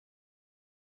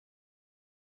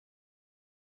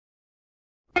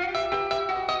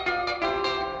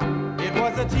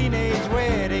a teenage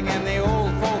wedding and the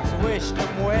old folks wished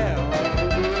him well.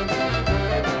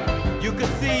 You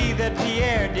could see that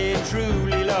Pierre did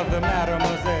truly love the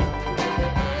mademoiselle.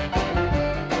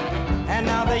 And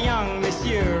now the young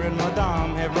monsieur and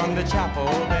madame have rung the chapel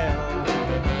bell.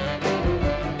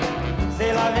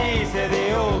 C'est la vie, say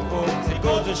the old folks, it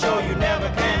goes to show you never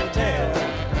can tell.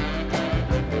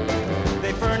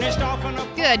 They furnished off an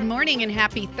Good morning and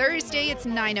happy Thursday. It's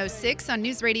 9:06 on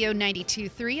News Radio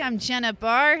 92.3. I'm Jenna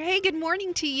Barr. Hey, good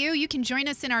morning to you. You can join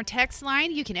us in our text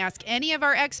line. You can ask any of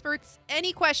our experts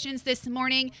any questions this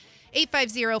morning.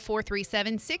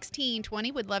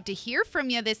 850-437-1620. Would love to hear from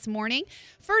you this morning.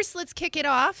 First, let's kick it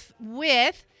off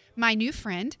with my new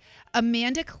friend,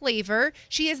 Amanda Claver.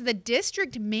 She is the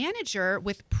district manager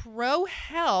with Pro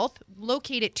Health,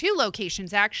 located 2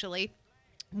 locations, actually.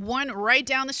 One right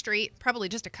down the street, probably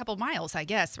just a couple miles, I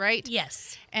guess, right?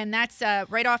 Yes. And that's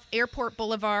right off Airport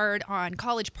Boulevard on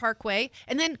College Parkway.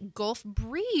 And then Gulf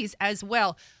Breeze as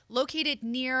well, located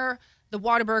near the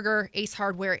Whataburger Ace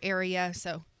Hardware area.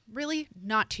 So really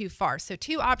not too far. So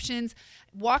 2 options,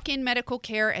 walk-in medical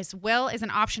care as well as an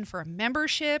option for a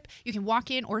membership. You can walk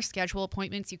in or schedule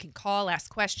appointments. You can call, ask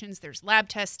questions. There's lab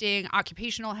testing,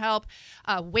 occupational help,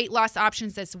 weight loss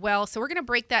options as well. So we're going to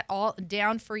break that all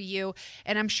down for you.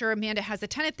 And I'm sure Amanda has a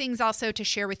ton of things also to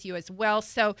share with you as well.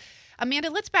 So Amanda,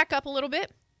 let's back up a little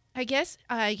bit. I guess,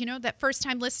 that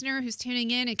first-time listener who's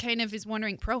tuning in and kind of is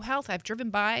wondering, Pro Health, I've driven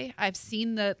by, I've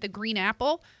seen the green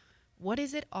apple. What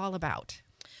is it all about?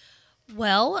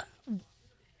 Well,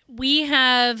 we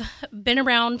have been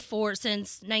around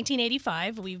since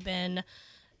 1985. We've been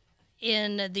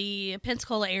in the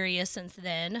Pensacola area since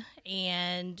then,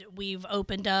 and we've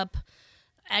opened up.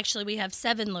 Actually, we have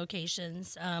 7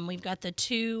 locations. We've got the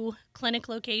 2 clinic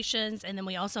locations, and then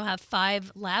we also have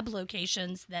 5 lab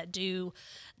locations that do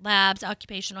labs,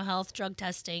 occupational health, drug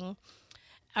testing.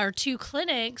 Our 2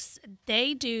 clinics,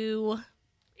 they do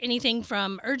anything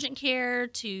from urgent care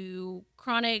to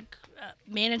chronic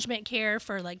management care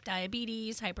for like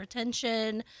diabetes,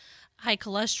 hypertension, high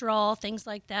cholesterol, things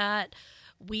like that.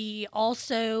 We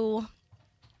also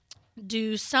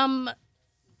do some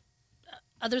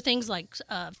other things like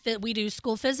we do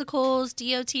school physicals,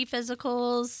 DOT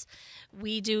physicals.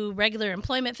 We do regular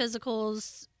employment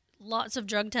physicals, lots of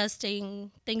drug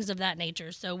testing, things of that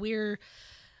nature. So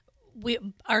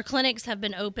our clinics have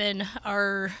been open.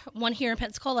 Our one here in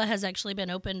Pensacola has actually been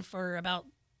open for about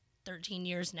 13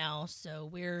 years now. So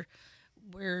we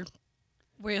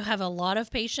have a lot of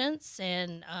patients,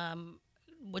 and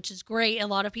which is great. A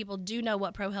lot of people do know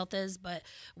what Pro Health is, but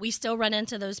we still run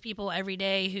into those people every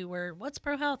day who were, "What's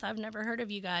Pro Health? I've never heard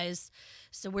of you guys."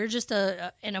 So we're just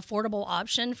an affordable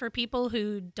option for people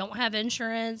who don't have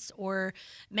insurance, or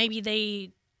maybe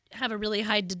they have a really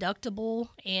high deductible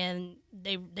and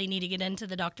they need to get into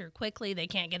the doctor quickly. They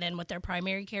can't get in with their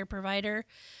primary care provider.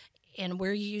 And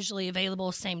we're usually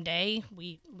available same day.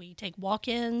 We take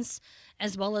walk-ins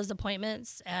as well as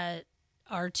appointments at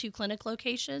our 2 clinic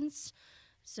locations.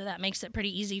 So that makes it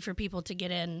pretty easy for people to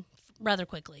get in rather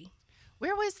quickly.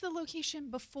 Where was the location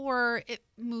before it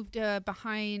moved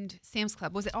behind Sam's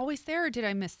Club? Was it always there, or did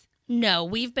I miss? No,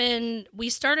 we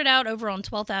started out over on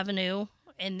 12th Avenue,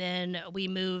 and then we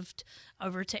moved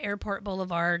over to Airport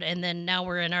Boulevard, and then now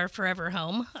we're in our forever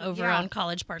home over on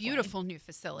College Parkway. Beautiful new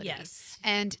facility. Yes.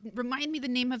 And remind me the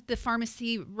name of the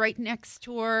pharmacy right next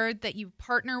door that you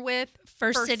partner with.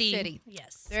 First City.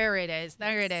 Yes. There it is.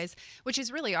 It is. Which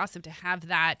is really awesome to have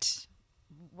that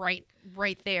right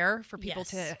there for people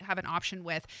to have an option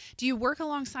with. Do you work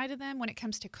alongside of them when it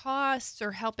comes to costs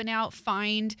or helping out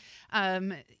find,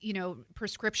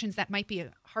 prescriptions that might be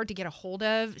hard to get a hold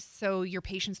of so your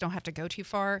patients don't have to go too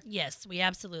far? Yes, we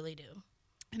absolutely do.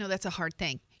 I know that's a hard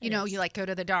thing. You go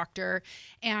to the doctor,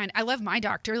 and I love my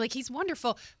doctor. Like, he's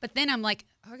wonderful. But then I'm like,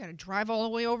 I got to drive all the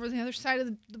way over the other side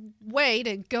of the way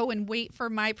to go and wait for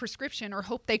my prescription or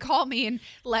hope they call me in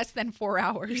less than 4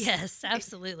 hours. Yes,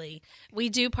 absolutely. We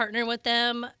do partner with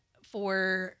them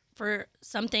for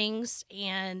some things,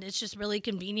 and it's just really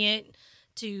convenient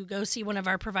to go see one of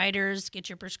our providers, get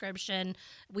your prescription.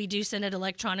 We do send it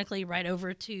electronically right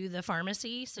over to the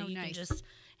pharmacy, so you can just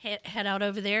head out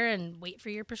over there and wait for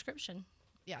your prescription.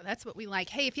 Yeah, that's what we like.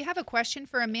 Hey, if you have a question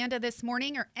for Amanda this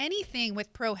morning or anything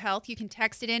with Pro Health, you can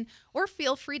text it in or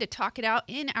feel free to talk it out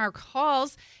in our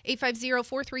calls.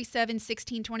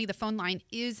 850-437-1620. The phone line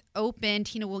is open.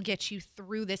 Tina will get you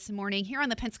through this morning. Here on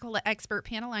the Pensacola Expert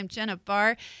Panel, I'm Jenna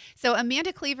Barr. So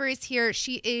Amanda Claver is here.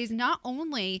 She is not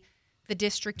only the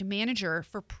district manager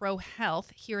for Pro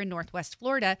Health here in Northwest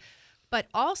Florida, but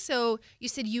also you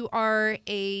said you are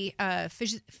a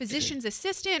physician's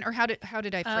assistant, or how did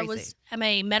I phrase it? I'm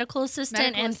a medical assistant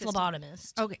Medical and assistant.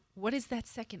 phlebotomist. Okay, what is that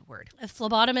second word? A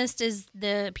phlebotomist is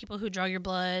the people who draw your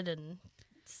blood and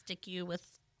stick you with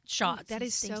shots. That and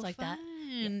is things so like that. fun.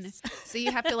 Yes. So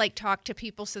you have to like talk to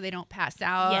people so they don't pass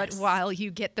out Yes. while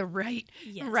you get the right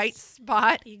Yes.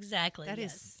 spot. Exactly. That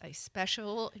yes. is a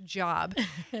special job.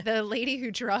 The lady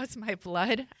who draws my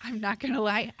blood, I'm not going to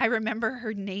lie, I remember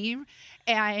her name.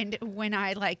 And when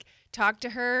I like talk to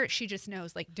her, she just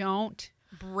knows like, don't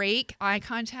break eye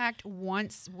contact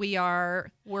once we're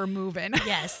moving.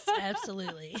 Yes,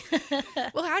 absolutely.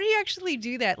 Well, how do you actually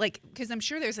do that? Like, because I'm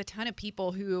sure there's a ton of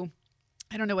people who,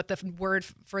 I don't know what the word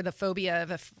for the phobia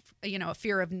of a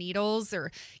fear of needles,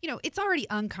 or it's already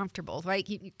uncomfortable. Like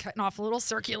you're cutting off a little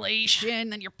circulation,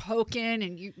 then you're poking,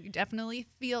 and you definitely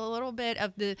feel a little bit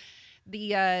of the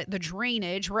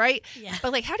drainage, right? Yeah.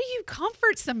 But like, how do you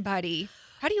comfort somebody?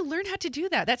 How do you learn how to do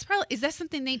that? Is that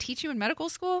something they teach you in medical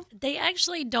school? They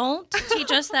actually don't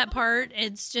teach us that part.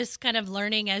 It's just kind of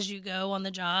learning as you go on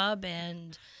the job.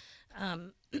 And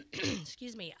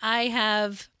excuse me, I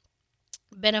have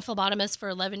been a phlebotomist for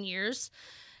 11 years,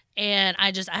 and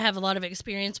I have a lot of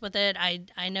experience with it.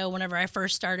 I know whenever I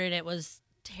first started, it was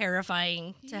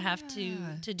terrifying to have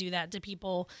to do that to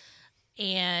people.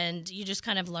 And you just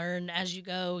kind of learn as you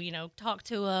go, talk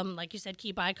to them. Like you said,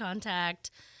 keep eye contact.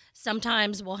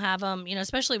 Sometimes we'll have them,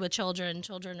 especially with children.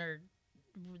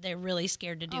 They're really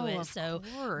scared to do it. So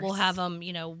we'll have them,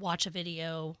 watch a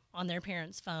video on their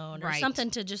parent's phone or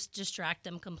something to just distract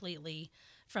them completely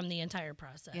from the entire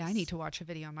process. Yeah, I need to watch a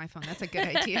video on my phone. That's a good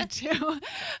idea too.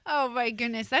 Oh my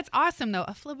goodness, that's awesome though.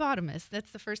 A phlebotomist.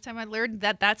 That's the first time I learned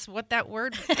that's what that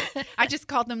word. I just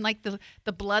called them like the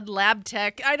blood lab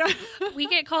tech. I don't. We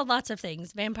get called lots of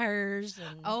things, vampires.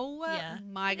 And, yeah.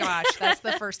 My gosh, that's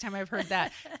the first time I've heard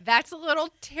that. That's a little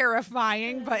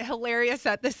terrifying, but hilarious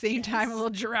at the same time. A little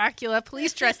Dracula.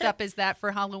 Please dress up as that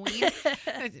for Halloween.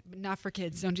 Not for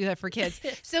kids. Don't do that for kids.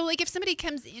 So like if somebody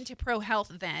comes into Pro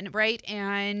Health then, right,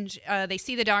 and they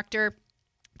see the doctor,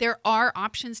 there are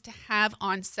options to have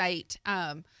on-site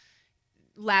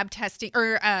lab testing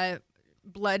or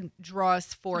blood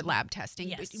draws for lab testing.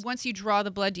 Yes. Once you draw the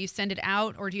blood, do you send it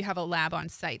out, or do you have a lab on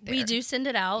site there? We do send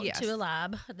it out Yes. to a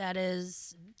lab.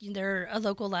 They're a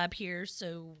local lab here,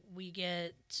 so we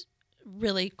get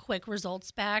really quick results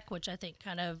back, which I think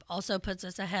kind of also puts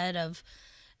us ahead of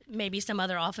maybe some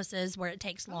other offices where it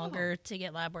takes longer to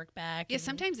get lab work back. Yeah, and-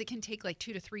 sometimes it can take like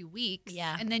 2 to 3 weeks.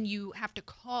 Yeah. And then you have to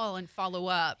call and follow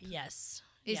up. Yes.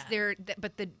 Is Yeah. there,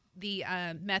 but the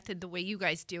method, the way you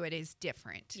guys do it is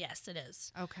different. Yes, it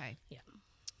is. Okay. Yeah.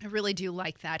 I really do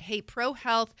like that. Hey, Pro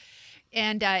Health.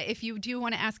 And if you do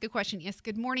want to ask a question, yes,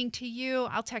 good morning to you.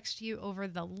 I'll text you over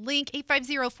the link.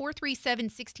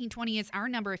 850-437-1620 is our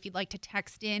number if you'd like to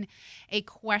text in a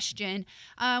question.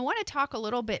 I want to talk a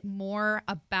little bit more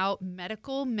about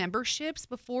medical memberships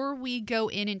before we go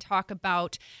in and talk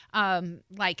about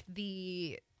like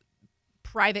the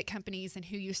private companies and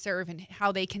who you serve and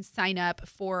how they can sign up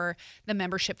for the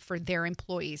membership for their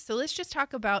employees. So let's just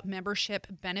talk about membership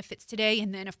benefits today.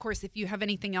 And then, of course, if you have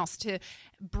anything else to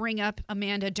bring up,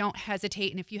 Amanda, don't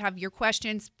hesitate. And if you have your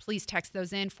questions, please text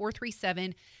those in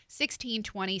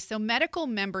 437-1620. So medical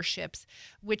memberships,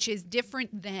 which is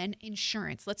different than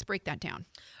insurance. Let's break that down.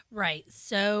 Right.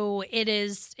 So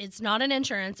it's not an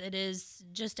insurance. It is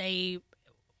just a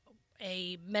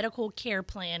medical care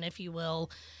plan, if you will.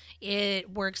 It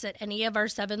works at any of our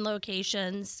 7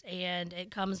 locations, and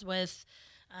it comes with,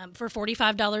 for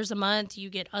 $45 a month, you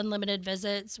get unlimited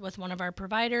visits with one of our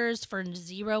providers for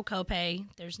zero copay.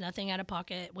 There's nothing out of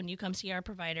pocket when you come see our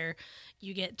provider.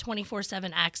 You get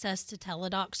 24/7 access to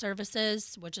Teladoc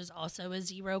services, which is also a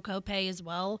zero copay as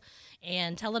well.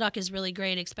 And Teladoc is really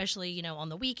great, especially, on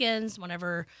the weekends,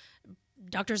 whenever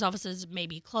doctor's offices may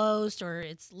be closed or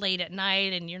it's late at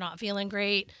night and you're not feeling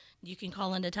great. You can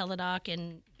call into Teladoc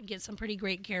and get some pretty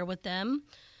great care with them.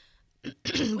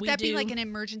 Would that be like an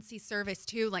emergency service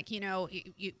too? Like,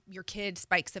 your kid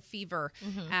spikes a fever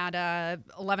at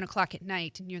 11 o'clock at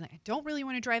night and you're like, I don't really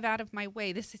want to drive out of my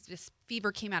way. This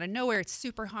fever came out of nowhere. It's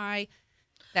super high.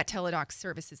 That Teladoc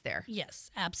service is there.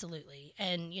 Yes, absolutely.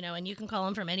 And, and you can call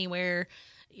them from anywhere.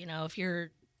 If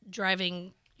you're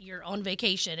on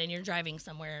vacation and you're driving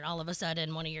somewhere and all of a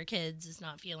sudden one of your kids is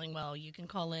not feeling well, you can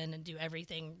call in and do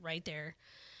everything right there.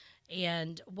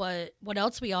 And what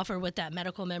else we offer with that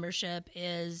medical membership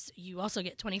is you also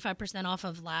get 25% off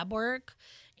of lab work.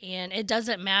 And it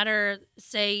doesn't matter,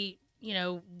 say,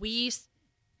 we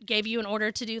gave you an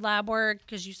order to do lab work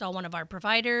because you saw one of our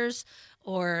providers,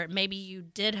 or maybe you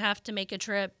did have to make a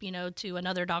trip, to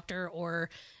another doctor, or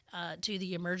to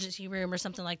the emergency room or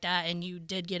something like that, and you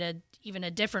did get even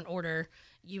a different order,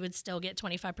 you would still get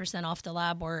 25% off the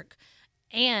lab work.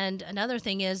 And another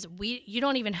thing is you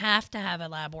don't even have to have a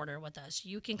lab order with us.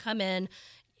 You can come in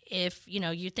if,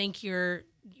 you think you're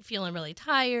feeling really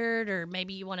tired, or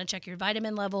maybe you want to check your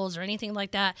vitamin levels or anything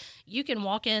like that. You can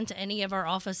walk into any of our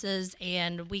offices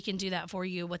and we can do that for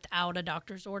you without a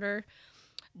doctor's order.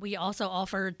 We also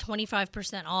offer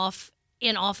 25% off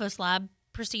in-office lab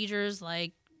procedures,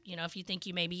 like, if you think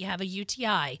you maybe have a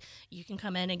UTI, you can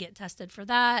come in and get tested for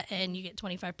that, and you get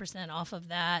 25% off of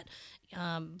that.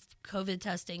 COVID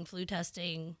testing, flu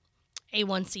testing,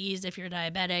 A1Cs, if you're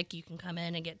diabetic, you can come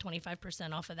in and get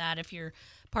 25% off of that if you're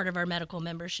part of our medical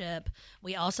membership.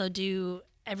 We also do,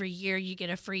 every year you get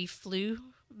a free flu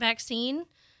vaccine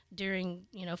during,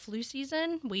 flu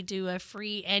season. We do a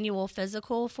free annual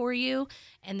physical for you.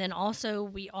 And then also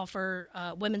we offer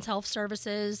women's health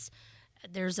services.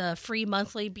 There's a free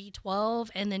monthly B12,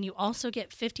 and then you also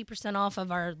get 50% off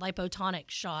of our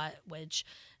lipotonic shot, which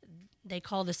they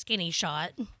call the skinny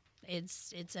shot.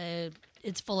 It's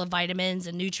full of vitamins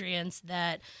and nutrients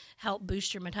that help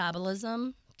boost your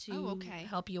metabolism to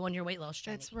help you on your weight loss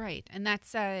journey. That's right. And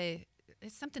that's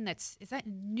it's something is that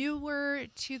newer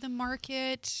to the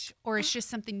market, or it's just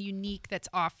something unique that's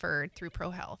offered through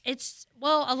ProHealth?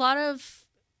 A lot of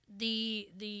the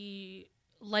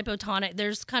lipotonic,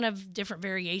 there's kind of different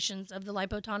variations of the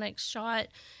lipotonic shot,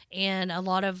 and a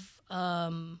lot of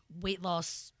weight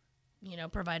loss,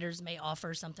 providers may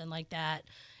offer something like that.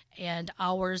 And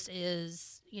ours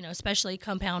is, especially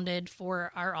compounded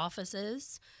for our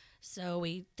offices. So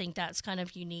we think that's kind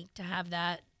of unique to have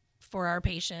that for our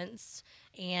patients.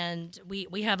 And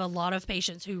we have a lot of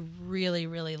patients who really,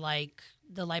 really like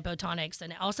the lipotonics,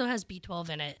 and it also has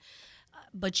B12 in it.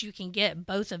 But you can get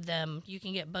both of them. You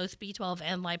can get both B12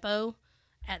 and lipo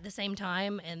at the same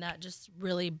time, and that just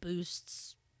really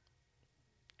boosts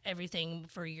everything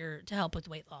to help with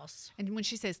weight loss. And when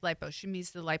she says lipo, she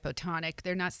means the lipotonic.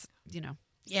 They're not,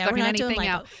 Yeah, we're not doing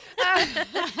lipo.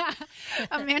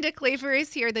 Amanda Claver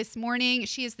is here this morning.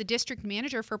 She is the district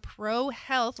manager for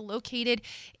ProHealth, located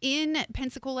in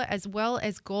Pensacola as well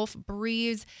as Gulf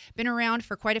Breeze. Been around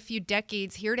for quite a few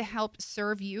decades, here to help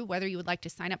serve you, whether you would like to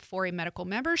sign up for a medical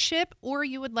membership, or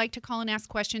you would like to call and ask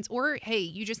questions, or hey,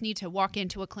 you just need to walk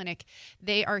into a clinic.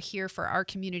 They are here for our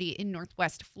community in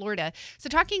Northwest Florida. So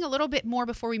talking a little bit more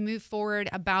before we move forward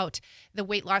about the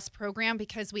weight loss program,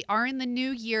 because we are in the new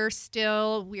year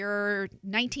still. We're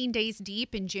 19 days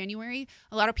deep in January.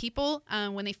 A lot of people,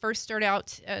 when they first start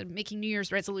out making New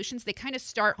Year's resolutions, they kind of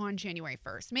start on January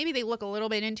 1st. Maybe they look a little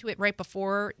bit into it right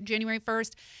before January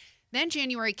 1st. Then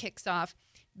January kicks off.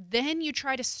 Then you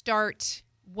try to start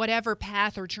whatever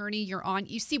path or journey you're on.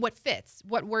 You see what fits,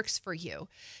 what works for you.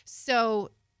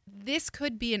 So this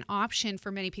could be an option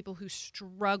for many people who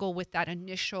struggle with that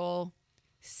initial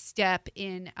step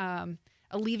in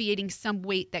alleviating some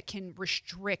weight that can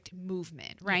restrict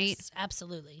movement, right? Yes,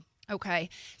 absolutely. Okay.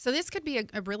 So this could be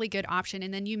a really good option.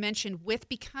 And then you mentioned with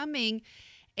becoming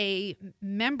a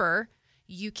member,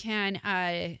 you can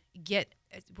get,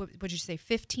 what did you say,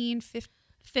 50%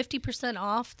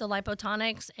 off the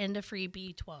lipotonics and a free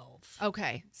B12.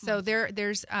 Okay. So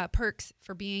there's perks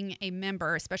for being a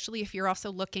member, especially if you're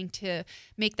also looking to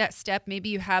make that step. Maybe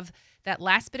you have that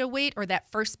last bit of weight or that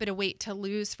first bit of weight to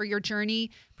lose for your journey.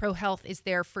 ProHealth is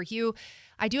there for you.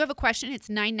 I do have a question. It's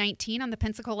 9:19 on the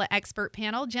Pensacola Expert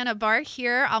Panel. Jenna Barr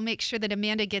here. I'll make sure that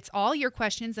Amanda gets all your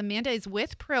questions. Amanda is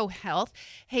with ProHealth.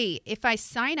 Hey, if I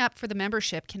sign up for the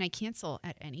membership, can I cancel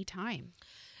at any time?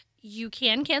 You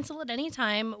can cancel at any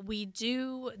time.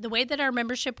 The way that our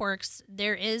membership works,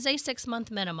 there is a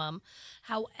 6-month minimum.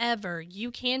 However,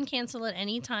 you can cancel at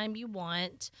any time you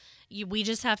want. We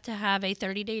just have to have a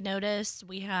 30-day notice.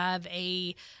 We have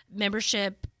a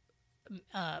membership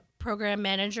program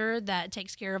manager that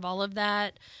takes care of all of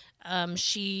that.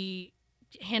 She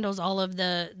handles all of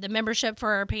the membership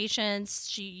for our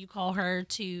patients. You call her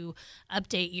to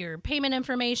update your payment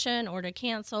information or to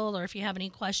cancel, or if you have any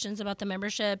questions about the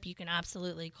membership, you can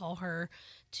absolutely call her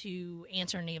to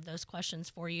answer any of those questions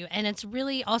for you. And it's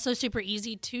really also super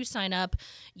easy to sign up.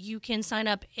 You can sign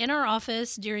up in our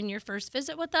office during your first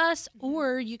visit with us,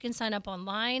 or you can sign up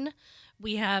online.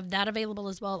 We have that available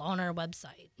as well on our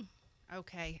website.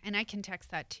 Okay, and I can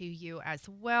text that to you as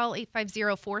well,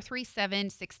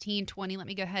 850-437-1620. Let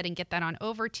me go ahead and get that on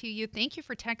over to you. Thank you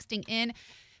for texting in.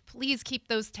 Please keep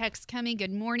those texts coming.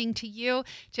 Good morning to you.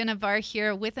 Jenna Barr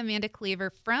here with Amanda Claver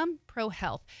from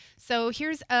ProHealth. So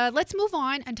let's move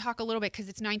on and talk a little bit, because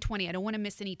it's 9:20. I don't want to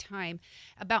miss any time,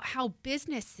 about how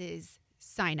businesses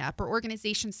sign up or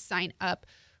organizations sign up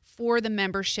for the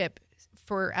membership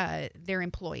for their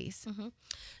employees.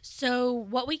 So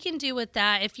what we can do with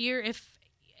that, if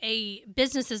a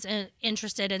business is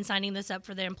interested in signing this up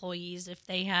for their employees, if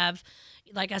they have,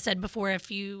 like I said before, if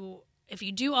you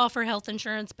do offer health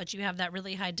insurance, but you have that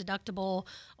really high deductible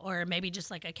or maybe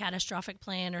just like a catastrophic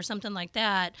plan or something like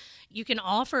that, you can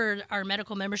offer our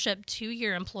medical membership to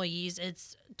your employees.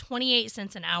 It's 28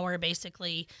 cents an hour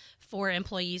basically for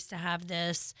employees to have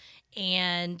this.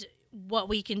 And what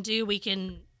we can do, we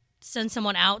can send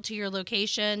someone out to your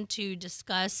location to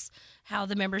discuss how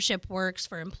the membership works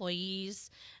for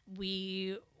employees.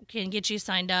 We can get you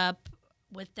signed up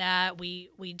with that.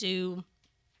 We do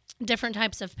different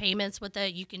types of payments with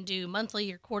it. You can do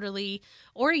monthly or quarterly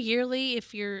or yearly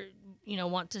if you're,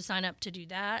 want to sign up to do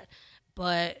that.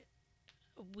 But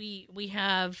we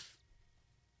have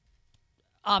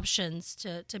options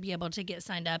to be able to get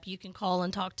signed up. You can call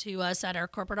and talk to us at our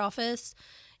corporate office,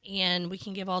 and we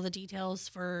can give all the details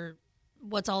for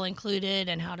what's all included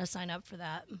and how to sign up for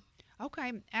that.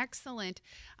 Okay, excellent.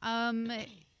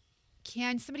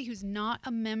 Can somebody who's not a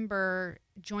member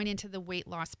join into the weight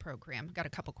loss program? Got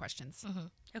a couple questions.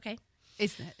 Okay.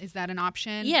 Is that an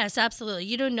option? Yes, absolutely.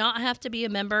 You do not have to be a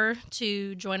member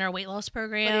to join our weight loss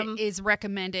program. But it is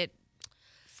recommended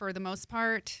for the most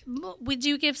part. We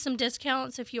do give some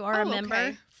discounts if you are a member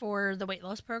okay. for the weight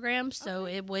loss program, so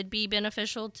it would be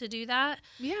beneficial to do that.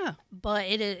 Yeah. But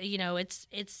it is,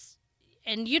 it's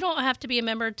and you don't have to be a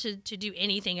member to do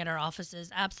anything at our offices.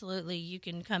 Absolutely. You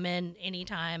can come in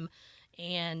anytime,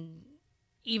 and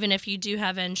even if you do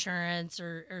have insurance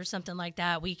or something like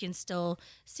that, we can still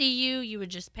see you. You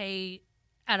would just pay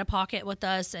out of pocket with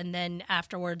us, and then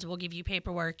afterwards we'll give you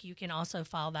paperwork. You can also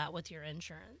file that with your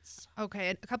insurance. Okay,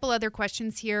 a couple other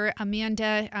questions here.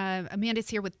 Amanda's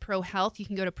here with Pro Health. You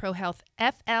can go to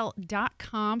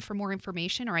prohealthfl.com for more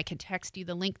information, or I can text you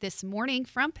the link this morning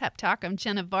from Pep Talk. I'm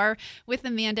Jenna Varr with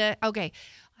Amanda. Okay,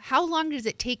 how long does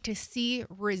it take to see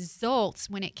results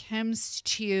when it comes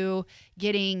to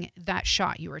getting that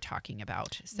shot you were talking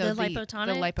about? So the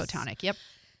lipotonics? The lipotonic, yep.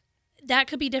 That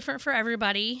could be different for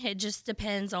everybody. It just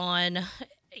depends on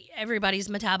everybody's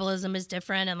metabolism is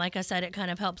different. And like I said, it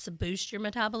kind of helps boost your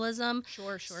metabolism.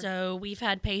 Sure. So we've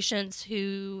had patients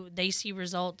who they see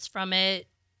results from it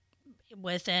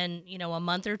within, a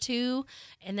month or two.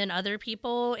 And then other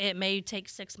people, it may take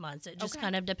 6 months. It just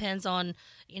kind of depends on,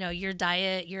 your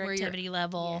diet, your activity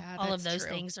level. Yeah, all of those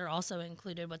true. things are also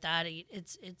included with that.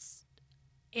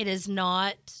 It is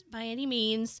not by any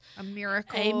means a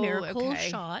miracle okay.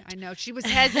 shot. I know. She was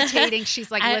hesitating. She's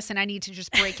like, listen, I need to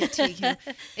just break it to you.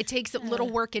 It takes a little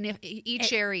work in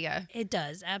each area. It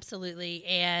does, absolutely.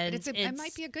 And it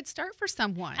might be a good start for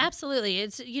someone. Absolutely.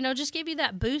 It's, just give you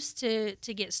that boost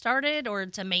to get started or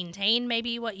to maintain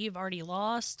maybe what you've already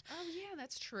lost. Oh, yeah,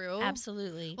 that's true.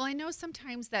 Absolutely. Well, I know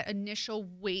sometimes that initial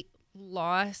weight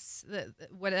loss,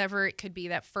 whatever it could be,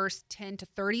 that first 10 to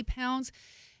 30 pounds,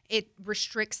 it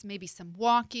restricts maybe some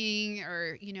walking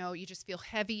or, you just feel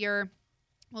heavier.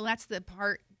 Well, that's the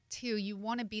part, too. You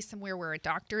want to be somewhere where a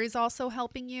doctor is also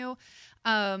helping you.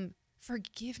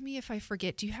 Forgive me if I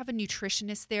forget. Do you have a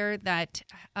nutritionist there that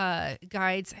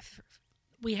guides?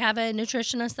 We have a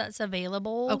nutritionist that's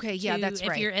available. Okay, yeah, that's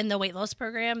right. If you're in the weight loss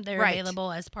program, they're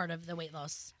available as part of the weight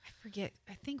loss. I forget.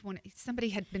 I think somebody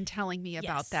had been telling me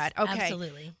about Yes, that. Okay,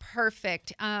 absolutely.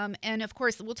 Perfect. And of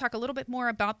course, we'll talk a little bit more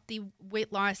about the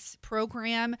weight loss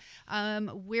program.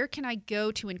 Where can I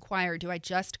go to inquire? Do I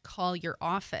just call your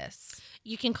office?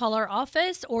 You can call our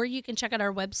office, or you can check out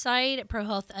our website at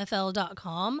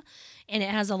prohealthfl.com, and it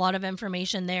has a lot of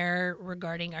information there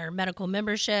regarding our medical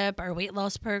membership, our weight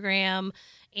loss program,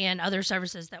 and other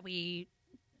services that we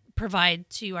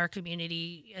provide to our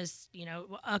community as,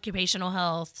 occupational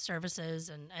health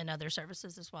services and other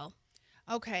services as well.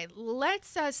 Okay,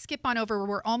 let's skip on over.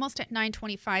 We're almost at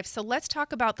 9:25, so let's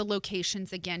talk about the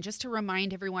locations again, just to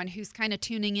remind everyone who's kind of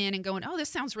tuning in and going, oh, this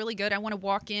sounds really good. I want to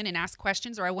walk in and ask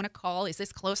questions, or I want to call. Is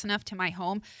this close enough to my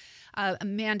home?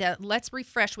 Amanda, let's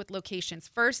refresh with locations.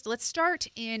 First, let's start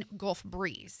in Gulf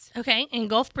Breeze. Okay, in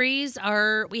Gulf Breeze,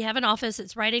 we have an office.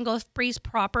 It's right in Gulf Breeze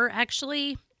proper,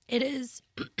 actually. It is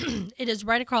it is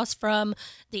right across from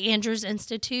the Andrews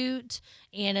Institute,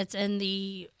 and it's in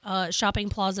the shopping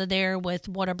plaza there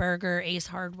with Whataburger, Ace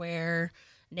Hardware,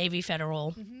 Navy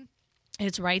Federal. Mm-hmm.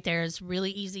 It's right there. It's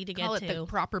really easy to get to. Call it the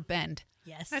proper bend.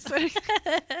 Yes. That's what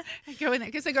I go in there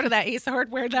because I go to that Ace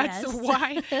Hardware. That's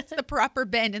why it's the proper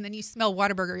bend. And then you smell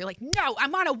Whataburger. You're like, no,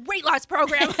 I'm on a weight loss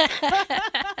program.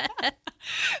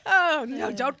 Oh,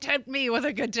 no, don't tempt me with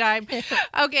a good time.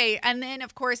 Okay, and then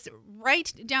of course,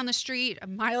 right down the street, a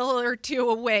mile or two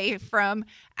away from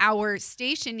our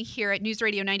station here at News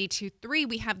Radio 92.3,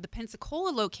 we have the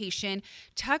Pensacola location,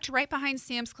 tucked right behind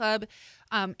Sam's Club,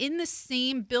 in the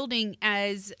same building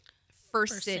as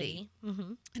First City.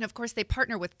 Mm-hmm. And of course, they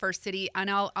partner with First City, and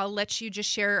I'll let you just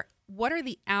share. What are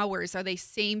the hours? Are they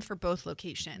same for both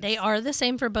locations? They are the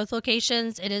same for both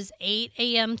locations. It is 8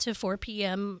 a.m. to 4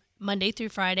 p.m. Monday through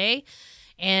Friday.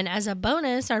 And as a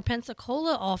bonus, our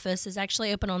Pensacola office is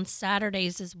actually open on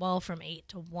Saturdays as well from 8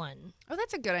 to 1. Oh,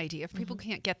 that's a good idea. If people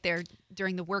can't get there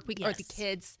during the work week or the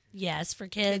kids. Yes, for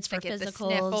kids for that get the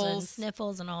physicals and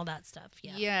sniffles and all that stuff.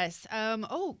 Yeah. Yes.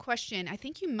 Question. I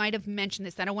think you might have mentioned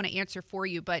this. I don't want to answer for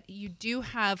you, but you do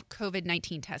have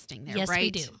COVID-19 testing there, yes, right?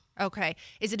 we do. Okay.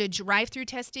 Is it a drive-through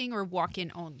testing or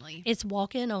walk-in only? It's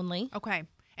walk-in only. Okay.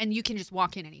 And you can just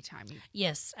walk in anytime.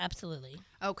 Yes, absolutely.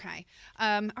 Okay.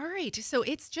 All right. So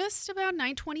it's just about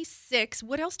 9:26.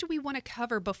 What else do we want to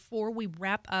cover before we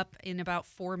wrap up in about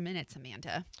 4 minutes,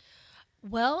 Amanda?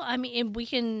 Well, I mean, we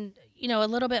can, a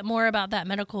little bit more about that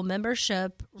medical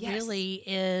membership. Yes. Really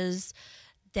is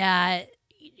that,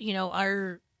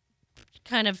 our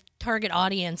kind of target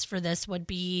audience for this would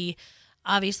be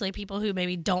obviously people who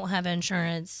maybe don't have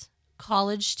insurance,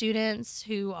 college students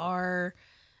who are,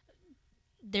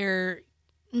 they're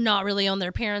not really on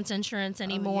their parents' insurance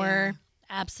anymore.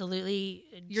 Absolutely.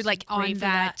 You're like on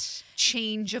that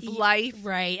change of life.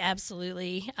 Right.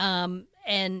 Absolutely. And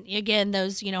again,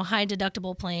 those, high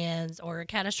deductible plans or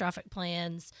catastrophic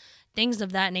plans, things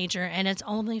of that nature. And it's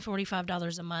only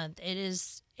 $45 a month.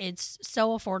 It's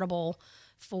so affordable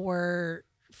for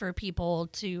people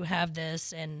to have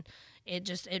this. And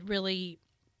it really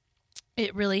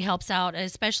helps out,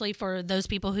 especially for those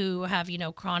people who have,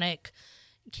 chronic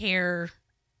care,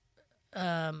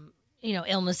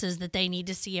 illnesses that they need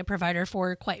to see a provider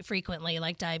for quite frequently,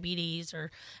 like diabetes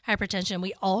or hypertension.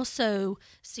 We also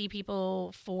see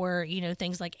people for,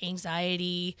 things like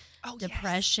anxiety,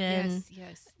 depression.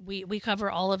 Yes. We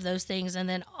cover all of those things. And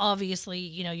then obviously,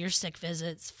 your sick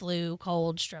visits, flu,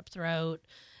 cold, strep throat,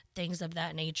 things of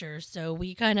that nature. So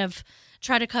we kind of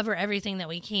try to cover everything that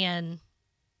we can.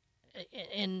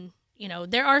 And,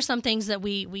 there are some things that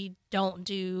we don't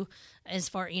do as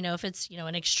far, if it's,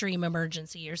 an extreme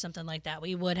emergency or something like that,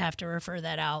 we would have to refer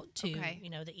that out to,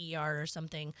 the ER or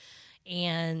something.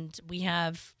 And we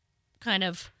have kind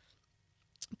of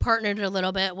partnered a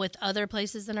little bit with other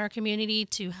places in our community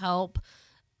to help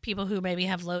people who maybe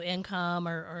have low income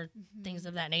or things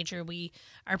of that nature.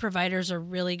 Our providers are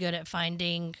really good at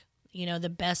finding,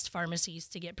 the best pharmacies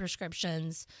to get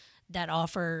prescriptions that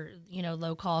offer,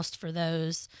 low cost for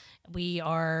those. We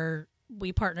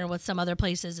partner with some other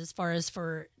places as far as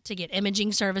to get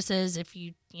imaging services. If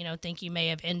you, think you may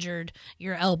have injured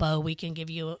your elbow, we can give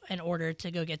you an order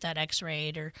to go get that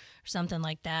x-rayed or something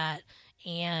like that.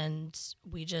 And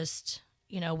we just,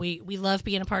 we love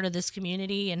being a part of this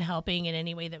community and helping in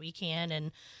any way that we can.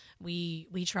 And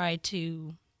we try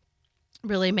to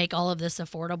really make all of this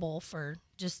affordable for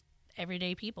just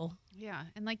everyday people. Yeah.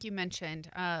 And like you mentioned,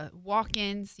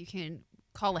 walk-ins, you can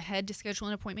call ahead to schedule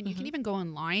an appointment. You can even go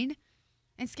online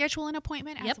and schedule an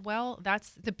appointment as well.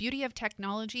 That's the beauty of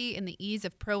technology and the ease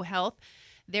of Pro Health.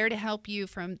 There to help you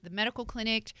from the medical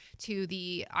clinic to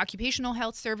the occupational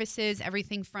health services,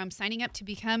 everything from signing up to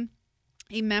become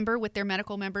a member with their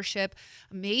medical membership,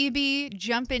 maybe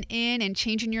jumping in and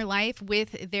changing your life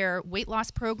with their weight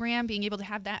loss program, being able to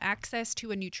have that access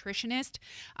to a nutritionist,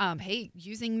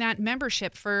 using that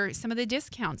membership for some of the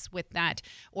discounts with that,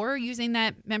 or using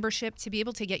that membership to be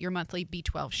able to get your monthly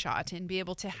B12 shot and be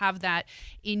able to have that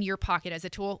in your pocket as a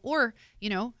tool, or,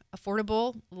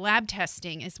 affordable lab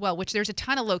testing as well, which there's a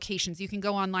ton of locations. You can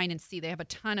go online and see they have a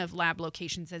ton of lab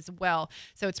locations as well.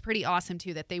 So it's pretty awesome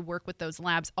too that they work with those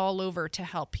labs all over to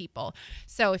help people.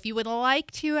 So if you would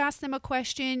like to ask them a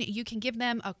question, you can give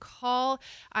them a call.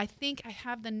 I think I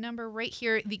have the number right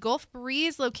here. The Gulf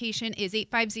Breeze location is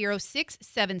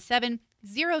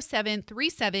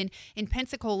 850-677-0737 in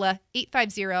Pensacola,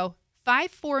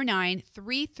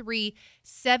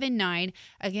 850-549-3379.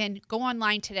 Again, go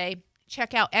online today.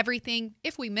 Check out everything.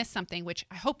 If we missed something, which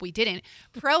I hope we didn't,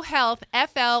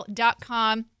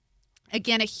 prohealthfl.com.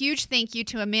 Again, a huge thank you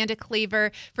to Amanda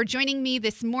Claver for joining me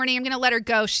this morning. I'm going to let her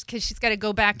go because she's got to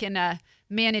go back and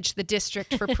manage the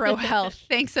district for Pro Health.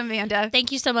 Thanks, Amanda.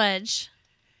 Thank you so much.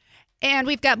 And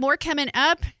we've got more coming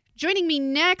up. Joining me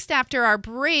next after our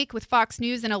break with Fox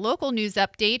News and a local news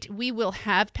update, we will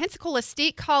have Pensacola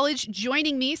State College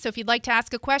joining me. So if you'd like to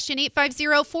ask a question,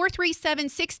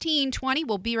 850-437-1620.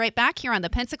 We'll be right back here on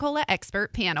the Pensacola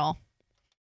Expert Panel.